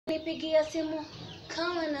Nipigia simu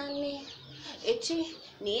kama nani, eti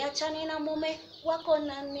niachane na mume wako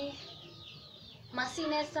nani,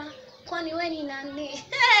 Masinesa kwani we ni nani?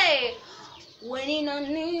 Hey! We ni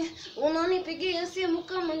nani? Unanipigia simu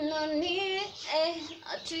kama nani?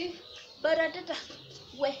 Ati baratata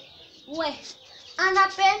we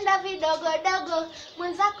anapenda vidogodogo,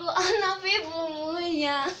 mwenzako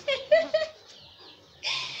anavivumunya.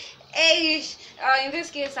 Hey, in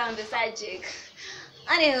this case I'm the side chick.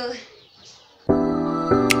 Anywho,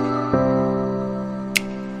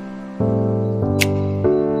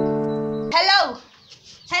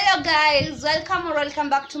 hello guys, welcome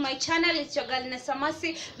back to my channel. It's your girl Nessa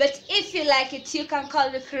Mercy, but if you like it you can call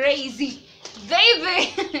me crazy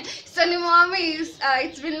baby. So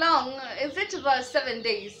it's been long. Is it about 7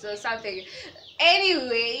 days or something?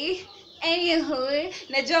 Anywho,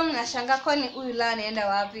 najua mnashanga kwani huyu la anaenda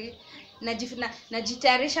wapi.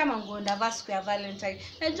 Najitayarisha manguo ndavaa siku ya Valentine.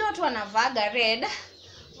 Najua watu wanavaga red,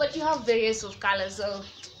 but you have various of colors. So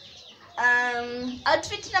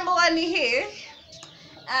outfit number 1 here.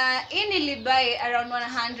 Nilibuy around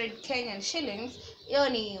 100 Kenyan shillings. Hiyo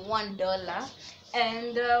ni $1,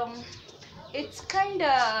 and it's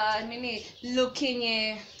kinda looking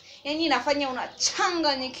yani inafanya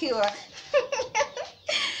unachanganyikiwa.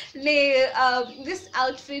 This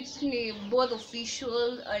outfit ni both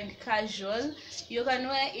official and casual. You can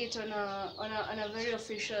wear it on a very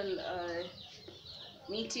official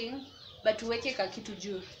meeting, but uweke kakitu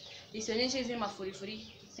juu isionyeshe hizi mafurifuri.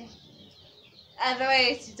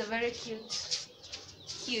 Otherwise it's a very cute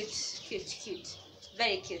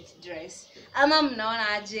very cute dress. Ama mnaona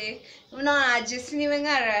aje?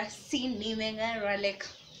 Si nimengara like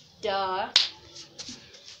duh.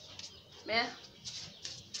 Yeah.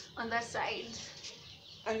 On that side,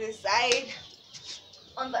 on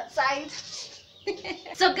that side.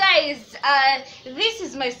 So guys, this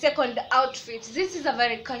is my second outfit. This is a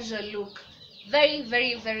very casual look,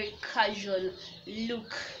 very casual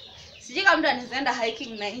look. Sijui kama mtu anaenda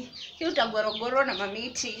hiking na hii utagorogoro na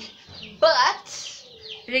mamiti, but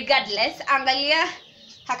regardless, angalia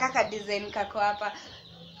hakaka design kako hapa,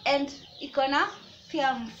 and iko na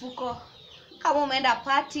pia mfuko. Kama umeenda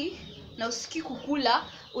party na usiki kukula,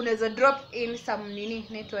 unaweza drop in some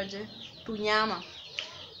netwaje tunyama.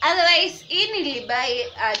 Otherwise,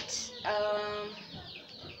 nilibuy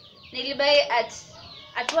at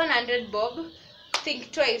 100 bob.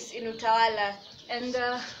 Think twice in Utawala, and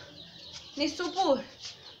ni supu.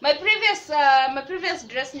 My previous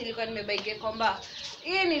dress nilikuwa nimebuy Gikomba.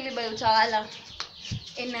 Hii nilibuy Utawala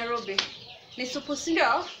in Nairobi. Ni supu,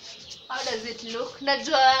 ndio. How does it look?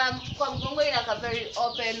 Najua kwa mgongo inaka very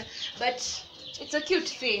open, but it's a cute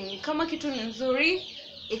thing. Kama kitu ni nzuri,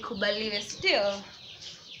 ikubaliwe still.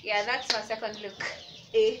 Yeah, that's my second look.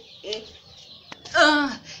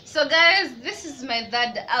 So guys, this is my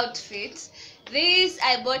third outfit. This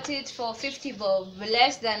I bought it for 50 bob,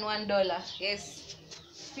 less than $1. Yes,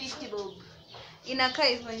 50 bob. Inakaa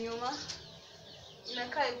hivyo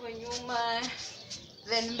nyuma,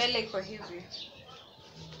 then mbele iko hivi.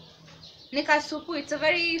 Nika supu. It's a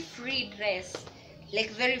very free dress, like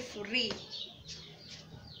very free.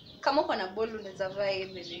 Kama uko na bolu unaweza vaa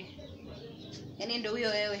hivi. Yani ndio huyo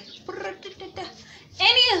wewe.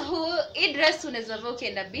 Anywho, hii dress unaweza vaa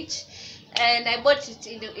ukienda beach, and I bought it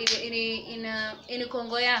in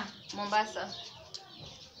Kongoya, Mombasa.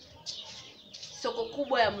 Soko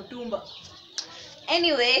kubwa ya mtumba.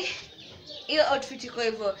 Anyway, hiyo outfit iko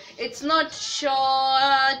hivyo. It's not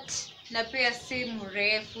short na pia si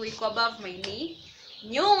mrefu, iko above my knee.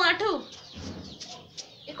 Nyuma tu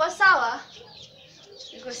iko sawa.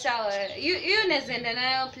 You unaweza enda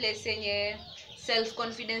nayo place yenye self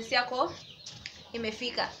confidence yako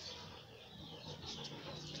imefika,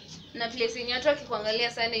 na place yenye watu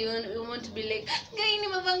wakikuangalia sana you want to be like, "Guy,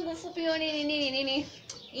 nimevaa nguo fupi au nini."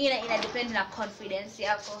 Ina depend na confidence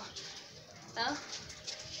yako.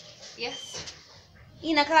 Yes.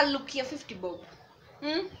 Inakaa look ya 50 bob.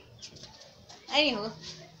 Anywho.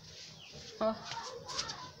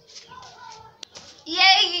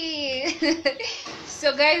 Yay!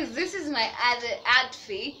 So guys, this is my other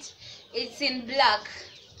outfit. It's in black.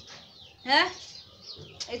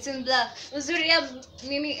 It's in black.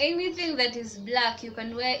 Anything that is black, you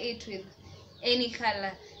can wear it with any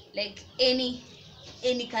color, like any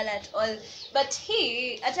color at all. But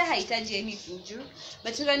he hata haitaji anything juu,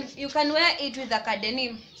 but you can wear it with a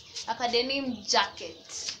denim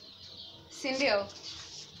jacket. Sindio?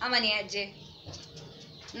 Ama ni aje?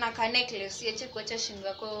 Na ka necklace yeche kuacha shingo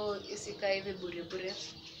yako isikae hivi bure.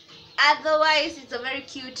 Otherwise, it's a very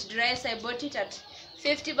cute dress. I bought it at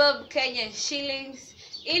 50 bob Kenyan shillings.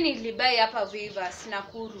 Hii nilibuy hapa Vivas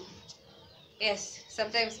Nakuru. Yes,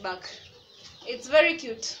 sometimes back. It's very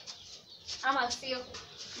cute. Ama sio,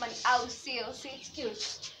 man, au sio, see, it's cute.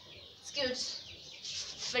 It's cute.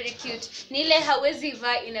 Very cute. Ni ile hawezi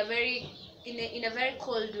vaa in a very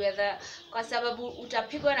cold weather kwa sababu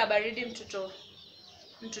utapigwa na baridi mtoto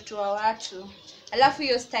wa watu. Alafu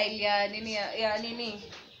hiyo style ya nini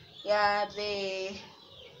ya the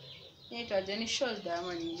ni shoulder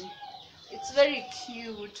ama nini. It's very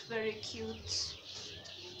cute, very cute.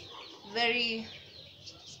 Very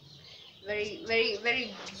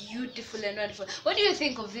beautiful and wonderful. What do you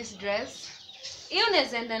think of this dress? Hiyo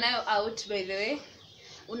unaweza enda nayo out, by the way.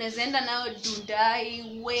 Unaweza enda nayo Dundai,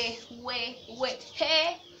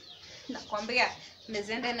 he. Nakwambia,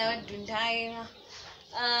 unaweza enda nayo Dundai.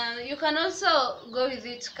 You can also go with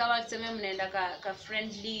it kama tuseme mnaenda ka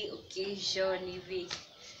friendly occasion hivi.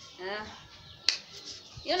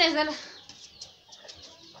 Hiyo unaweza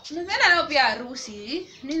nayo pia harusi.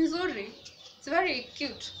 Ni nzuri. It's very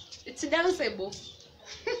cute. It's danceable.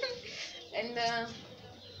 And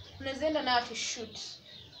unaweza enda nayo to shoot.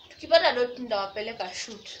 Tukipata dot ndawapeleka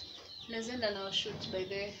shoot. Unaweza enda nayo shoot, by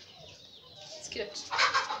the way. It's cute.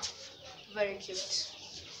 Very cute.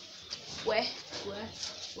 Where?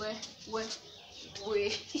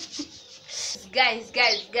 Guys,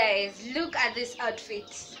 look at this outfit.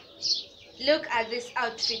 Look at this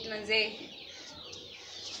outfit, manze.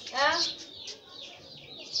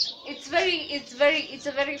 It's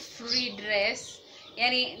a very free dress.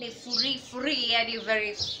 Yani ni free, yani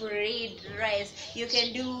very free dress. You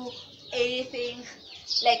can do anything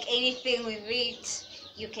with it.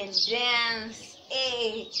 You can dance.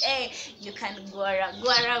 You can guara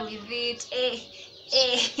with it.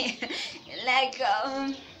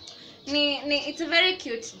 It's a very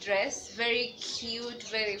cute dress, very cute,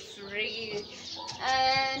 very free,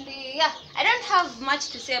 and yeah, I don't have much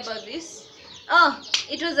to say about this. Oh,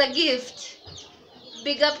 it was a gift.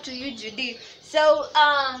 Big up to you, Judy. So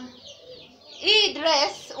hii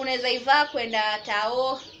dress unaweza ivaa kwenda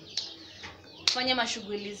tao, fanya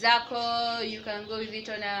mashughuli zako. You can go with it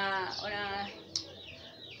on a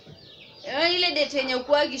ile date yenye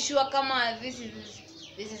ukuagi sure kama this is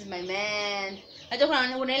my man. Hata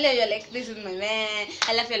kuna ile you're like this is my man.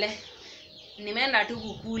 Alafu ile nimeenda tu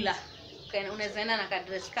kukula. Unaweza enda na ka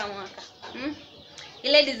dress kama haka.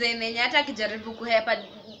 Ile design yenye hata kijaribu kuhepa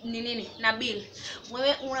nini na bill.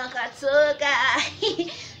 Wewe unakatoka.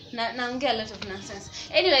 Naongea a lot of nonsense.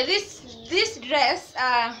 Anyway, this dress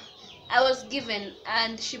I was given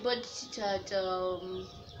and she bought it at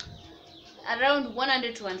around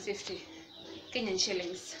 100 to 150 Kenyan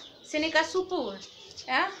shillings. Sinika supu.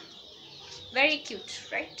 Yeah? Very cute,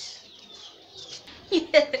 right?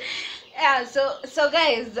 Yeah, so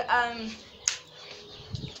guys,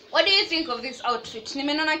 what do you think of this outfit?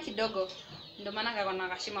 Nimenona kidogo. Ndo maana kakona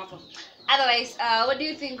kashima hapo. Otherwise, what do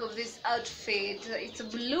you think of this outfit? It's a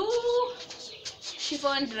blue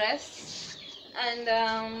chiffon dress and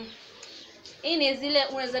ini zile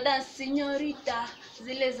unaweza dance señorita,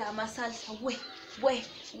 zile za masalsa.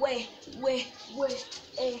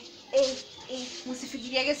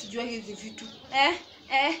 Msifikiriage sijua hizi vitu.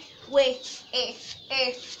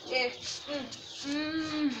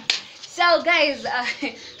 So guys,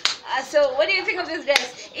 so what do you think of this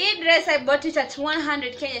dress? This dress I bought it at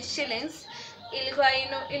 100 Kenya shillings. Ilikuwa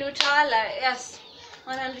inutawala, yes,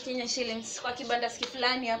 100 Kenya shillings kwa kibanda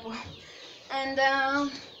fulani hapo. And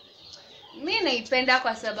mimi naipenda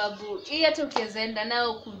kwa sababu hii hata ukienda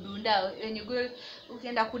nayo kudunda, when you go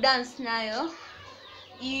ukienda kudance nayo,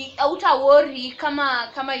 hauta worry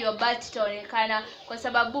kama your butt itaonekana kwa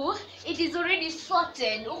sababu it is already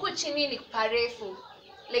sorted. Huko chini ni parefu.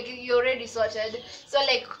 Like you already sorted. So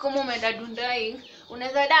like kama umeenda Dundai,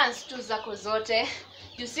 unaweza dance tu zako zote.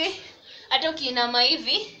 You see? Hata ukiinama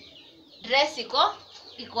hivi, dress iko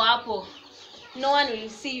hapo. No one will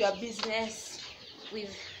see your business with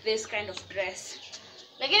this kind of dress.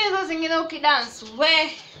 Lakini hizo zingine ukidance,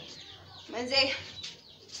 manze,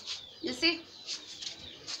 you see?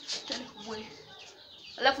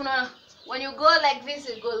 Alafu unaona, when you go like this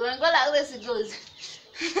it goes, when you go like this it goes.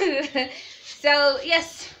 So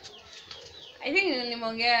yes, I think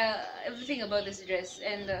nimeongea everything about this dress,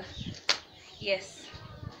 and yes,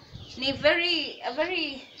 a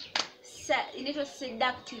very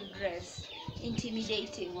seductive dress,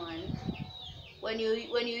 intimidating one when you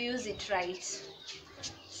use it right.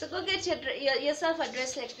 So go get yourself a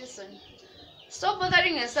dress like this one. Stop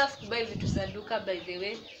bothering yourself to buy vitu za duka, by the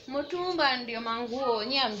way. Mutumba ndio manguo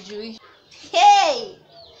nyamjui. Hey!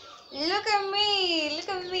 Look at me.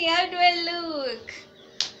 How do I look?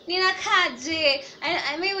 ninakaje?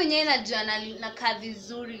 I mean mwenyewe najua nakaa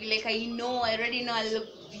vizuri, like I already know I look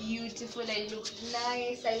beautiful, I look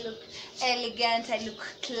nice, I look elegant, I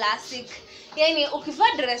look classic. Yani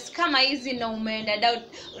ukivaa dress kama hizi na umeenda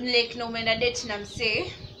date na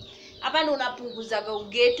msee, hapa ndo unapunguzaga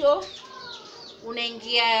ugeto,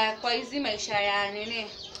 unaingia kwa hizi maisha ya nini,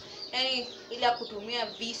 yani ila kutumia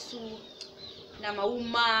visu na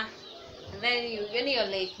mauma, and then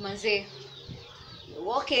you're like manze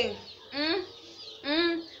walking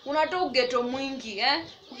unatoa ugeto mwingi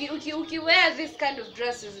ukiwear this kind of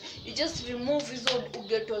dresses, you just remove hizo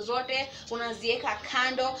ugeto zote, unaziweka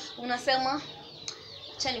kando, unasema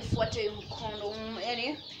acha nifuate mkondo,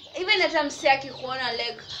 yani even hata msaki kuona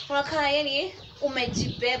like unakaa yani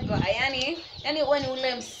umejibeba, yani wewe ni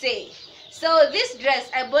ule msee. So this dress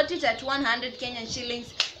I bought it at 100 Kenyan shillings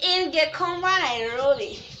in Gikomba,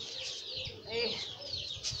 Nairobi.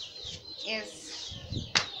 Yes.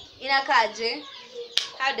 Inakaje?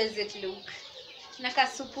 How does it look? Inaka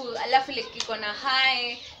supu, alafu like iko na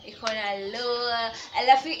high, iko na low,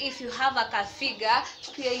 alafu if you have a kafiga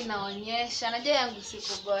pia inaonyesha. Najua yangu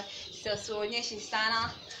siku boy, so sionyeshi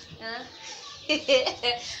sana.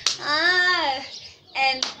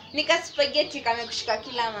 And nika spaghetti kama kushika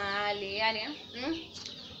kila mahali, yani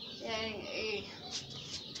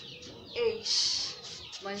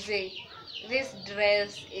manze, this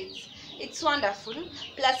dress it's wonderful.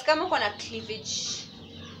 Plus kama kuna cleavage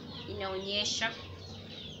inaonyesha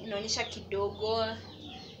kidogo,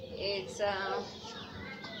 it's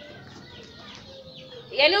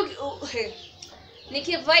yani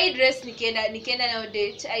nikivaa dress nikienda na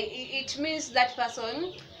date, it means that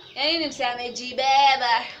person yani ni msee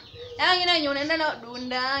amejibeba, na wengine unaenda na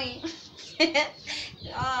dundai.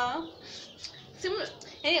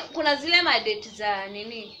 Yani kuna zile madate za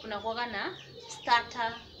nini, kuna kuwaga na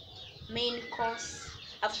starter, main course,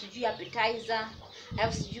 afu sijui appetizer,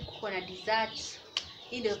 afu sijui kuko na dessert.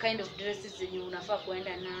 Hii ndio kind of dresses zenye unafaa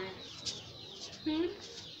kuenda nayo.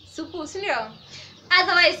 Supu, sindio?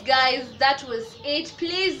 Otherwise guys, that was it.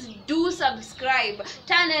 Please do subscribe,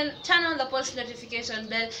 turn on the post notification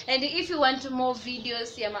bell, and if you want more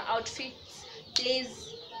videos ya my outfits, please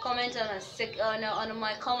comment on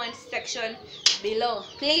my comment section below.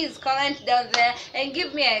 Please comment down there and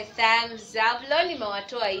give me a thumbs up. Leo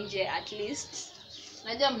nimewatoa nje at least.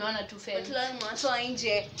 Najua mnaona tu fair. Leo nimewatoa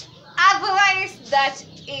nje. Otherwise that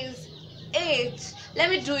is it. Let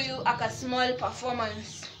me do you a small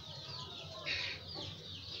performance.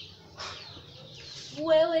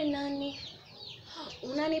 Wewe nani?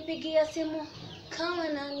 Unanipigia simu kama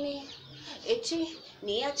nani? Eti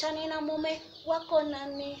niachane na mume wako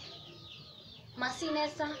nani?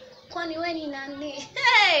 Masinesa, kwani wewe ni nani?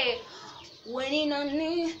 Hey! Wewe ni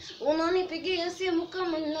nani? Unanipigia simu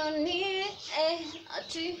kama nani?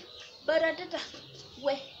 Ati baradata.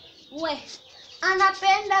 We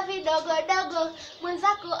anapenda vidogo dogo,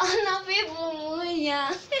 mwenzako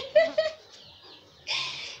anavivumunya.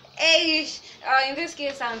 In this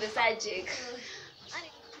case I'm the side chick.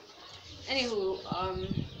 Anywho,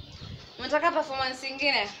 unataka performance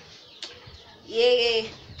ingine?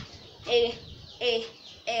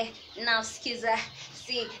 Now skiza,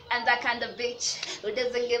 see, I'm that kind of bitch who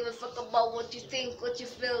doesn't give a fuck about what you think, what you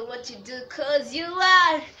feel, what you do, cause you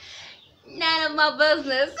are none of my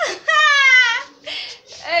business.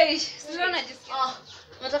 Sina just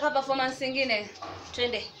unataka performance ingine?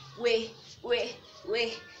 Twende.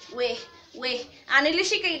 We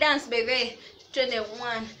anilishika dance baby. Twende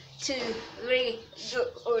 1 2 3 go,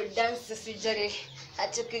 or dance sijari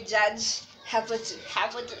hatuki judge, have it.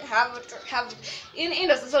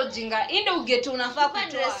 Indo sasa ujinga, indo ugetu unafaa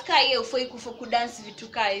kudress kai hiyo ufai kufoku dance vitu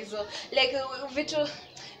kai hizo, like vitu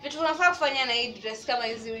unafaa kufanya na hii dress kama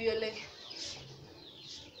hizi hiyo, like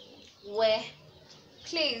we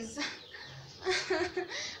please.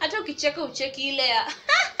 Hata ukicheka ucheki ile ya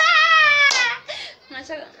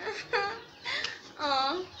unacheka.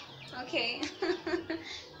 Okay.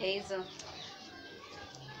 Hazel.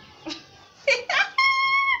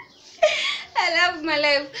 I love my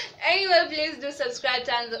life. Anyway, please do subscribe,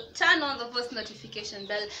 turn on the post notification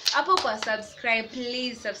bell. Hapo kwa subscribe,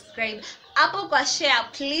 please subscribe. Hapo kwa share,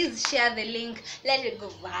 please share the link. Let it go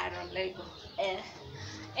viral. Let it go.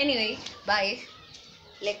 Anyway, bye.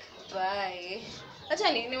 Like bye.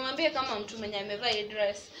 Acha nimwambie kama mtu mwenye amevaa hii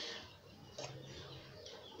dress.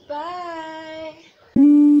 Bye.